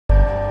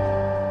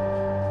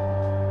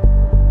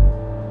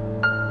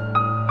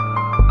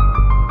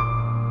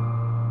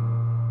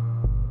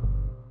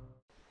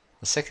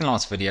The second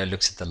last video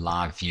looks at the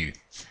live view.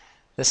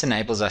 This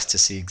enables us to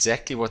see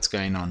exactly what's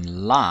going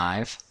on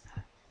live,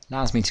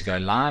 allows me to go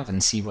live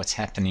and see what's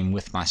happening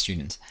with my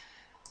students.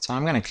 So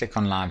I'm going to click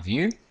on live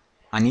view.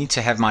 I need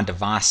to have my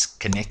device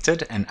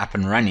connected and up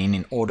and running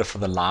in order for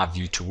the live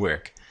view to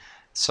work.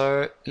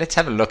 So let's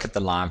have a look at the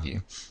live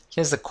view.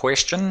 Here's the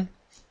question.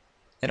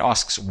 It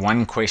asks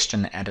one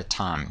question at a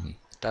time.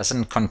 It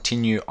doesn't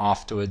continue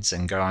afterwards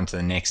and go on to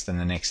the next and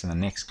the next and the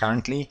next.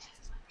 Currently,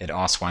 it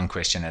asks one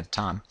question at a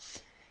time.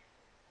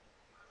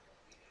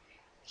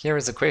 Here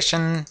is a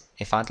question.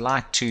 If I'd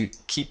like to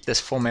keep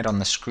this format on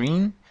the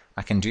screen,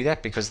 I can do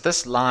that because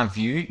this live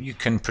view you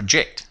can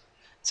project.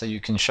 So you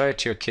can show it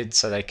to your kids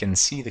so they can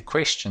see the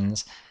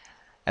questions.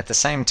 At the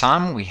same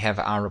time, we have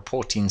our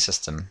reporting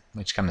system,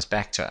 which comes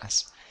back to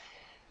us.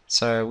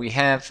 So we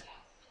have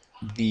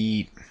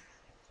the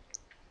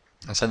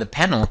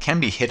panel can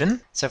be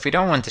hidden. So if we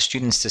don't want the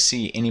students to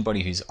see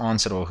anybody who's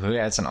answered or who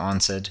hasn't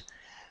answered,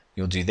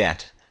 you'll do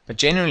that. But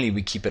generally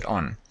we keep it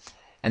on.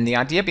 And the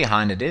idea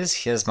behind it is,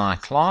 here's my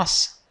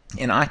class,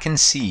 and I can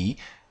see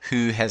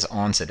who has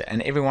answered,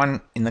 and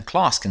everyone in the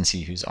class can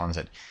see who's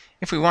answered.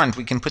 If we want,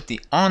 we can put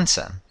the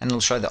answer, and it'll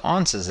show the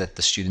answers that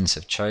the students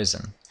have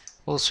chosen.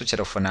 We'll switch it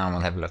off for now and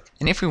we'll have a look.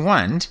 And if we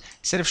want,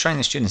 instead of showing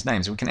the students'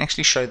 names, we can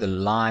actually show the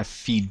live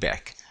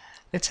feedback.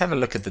 Let's have a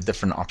look at the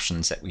different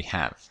options that we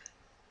have.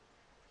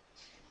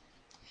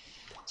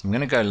 So I'm going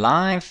to go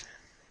live.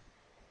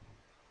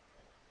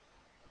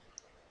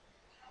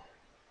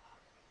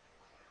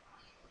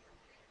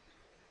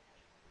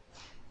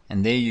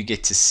 And there you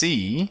get to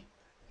see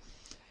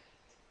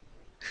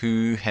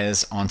who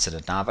has answered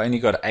it. Now I've only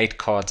got 8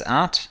 cards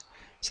out,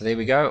 so there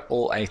we go,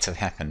 all 8 have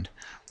happened.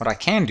 What I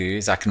can do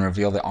is I can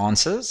reveal the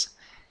answers,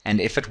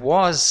 and if it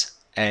was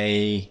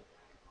a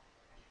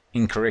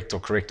incorrect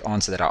or correct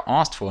answer that I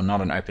asked for,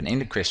 not an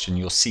open-ended question,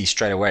 you'll see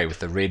straight away with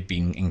the red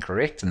being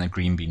incorrect and the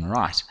green being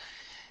right.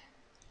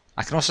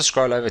 I can also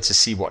scroll over to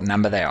see what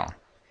number they are,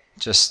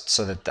 just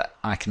so that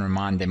I can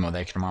remind them or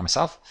they can remind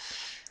myself.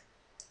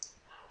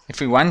 If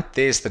we want,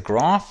 there's the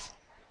graph.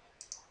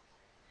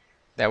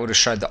 That would have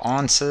showed the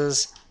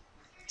answers.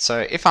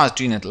 So if I was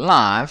doing it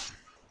live,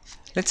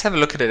 let's have a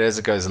look at it as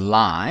it goes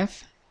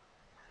live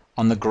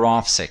on the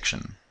graph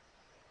section.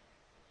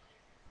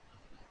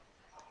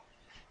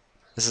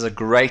 This is a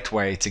great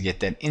way to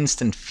get that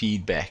instant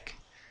feedback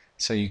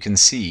so you can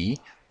see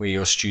where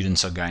your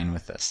students are going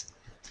with this.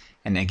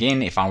 And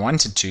again, if I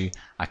wanted to,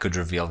 I could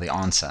reveal the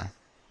answer.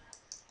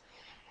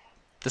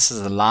 This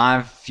is the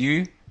live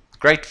view.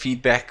 Great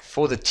feedback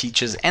for the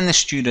teachers and the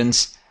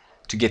students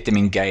to get them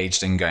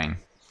engaged and going.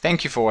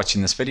 Thank you for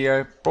watching this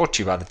video, brought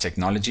to you by the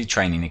Technology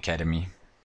Training Academy.